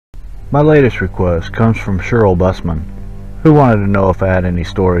My latest request comes from Cheryl Busman, who wanted to know if I had any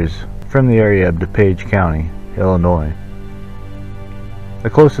stories from the area of DuPage County, Illinois. The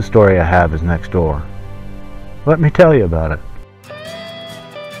closest story I have is next door. Let me tell you about it.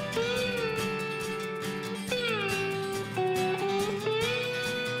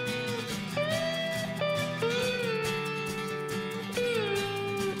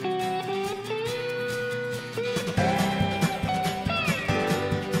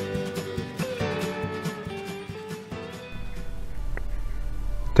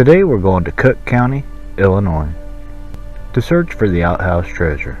 Today we're going to Cook County, Illinois, to search for the outhouse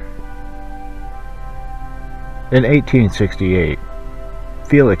treasure. In 1868,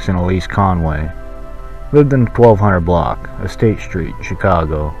 Felix and Elise Conway lived in the 1200 block of State Street,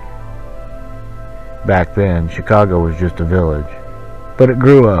 Chicago. Back then, Chicago was just a village, but it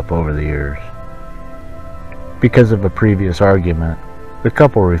grew up over the years. Because of a previous argument, the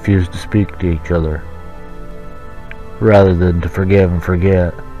couple refused to speak to each other. Rather than to forgive and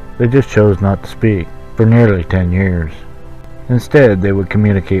forget, they just chose not to speak for nearly 10 years. Instead, they would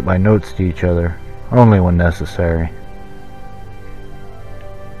communicate by notes to each other, only when necessary.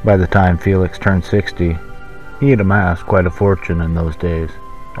 By the time Felix turned 60, he had amassed quite a fortune in those days,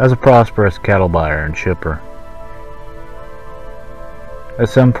 as a prosperous cattle buyer and shipper. At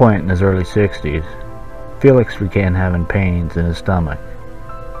some point in his early 60s, Felix began having pains in his stomach.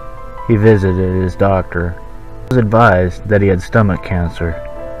 He visited his doctor, was advised that he had stomach cancer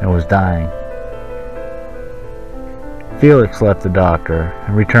and was dying. Felix left the doctor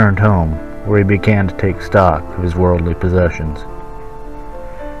and returned home, where he began to take stock of his worldly possessions.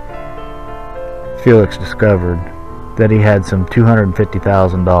 Felix discovered that he had some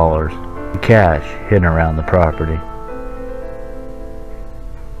 $250,000 in cash hidden around the property.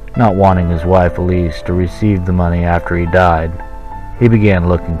 Not wanting his wife Elise to receive the money after he died, he began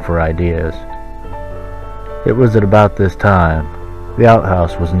looking for ideas. It was at about this time the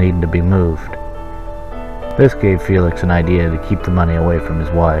outhouse was needing to be moved. This gave Felix an idea to keep the money away from his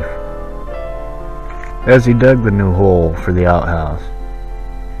wife. As he dug the new hole for the outhouse,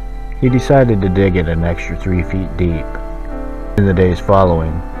 he decided to dig it an extra 3 feet deep. In the days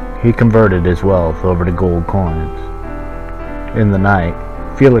following, he converted his wealth over to gold coins. In the night,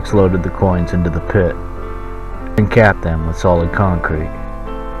 Felix loaded the coins into the pit and capped them with solid concrete.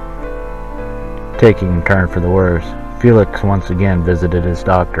 Taking a turn for the worse, Felix once again visited his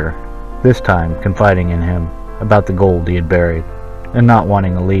doctor, this time confiding in him about the gold he had buried, and not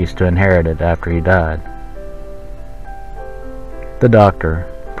wanting Elise to inherit it after he died. The doctor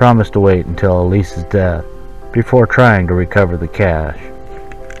promised to wait until Elise's death before trying to recover the cash.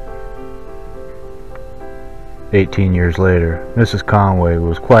 18 years later, Mrs. Conway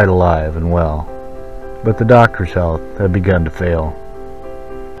was quite alive and well, but the doctor's health had begun to fail.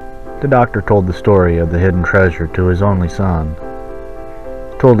 The doctor told the story of the hidden treasure to his only son.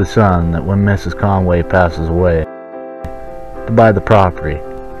 He told his son that when Mrs. Conway passes away, to buy the property,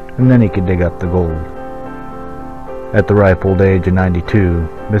 and then he could dig up the gold. At the ripe old age of 92,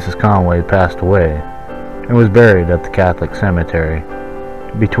 Mrs. Conway passed away and was buried at the Catholic cemetery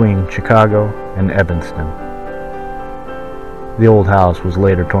between Chicago and Evanston. The old house was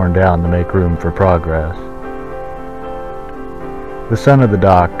later torn down to make room for progress. The son of the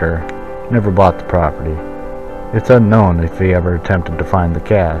doctor never bought the property. It's unknown if he ever attempted to find the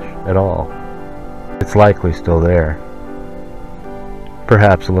cash at all. It's likely still there.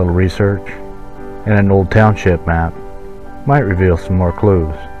 Perhaps a little research and an old township map might reveal some more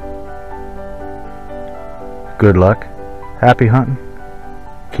clues. Good luck, happy hunting,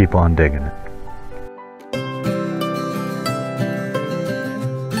 keep on digging it.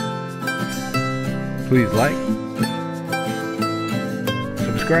 Please like,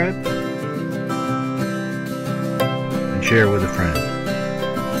 subscribe, and share with a friend.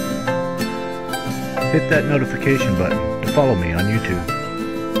 Hit that notification button to follow me on YouTube.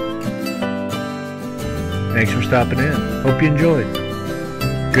 Thanks for stopping in. Hope you enjoyed.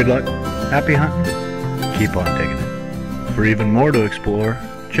 Good luck, happy hunting, keep on digging it. For even more to explore,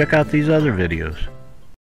 check out these other videos.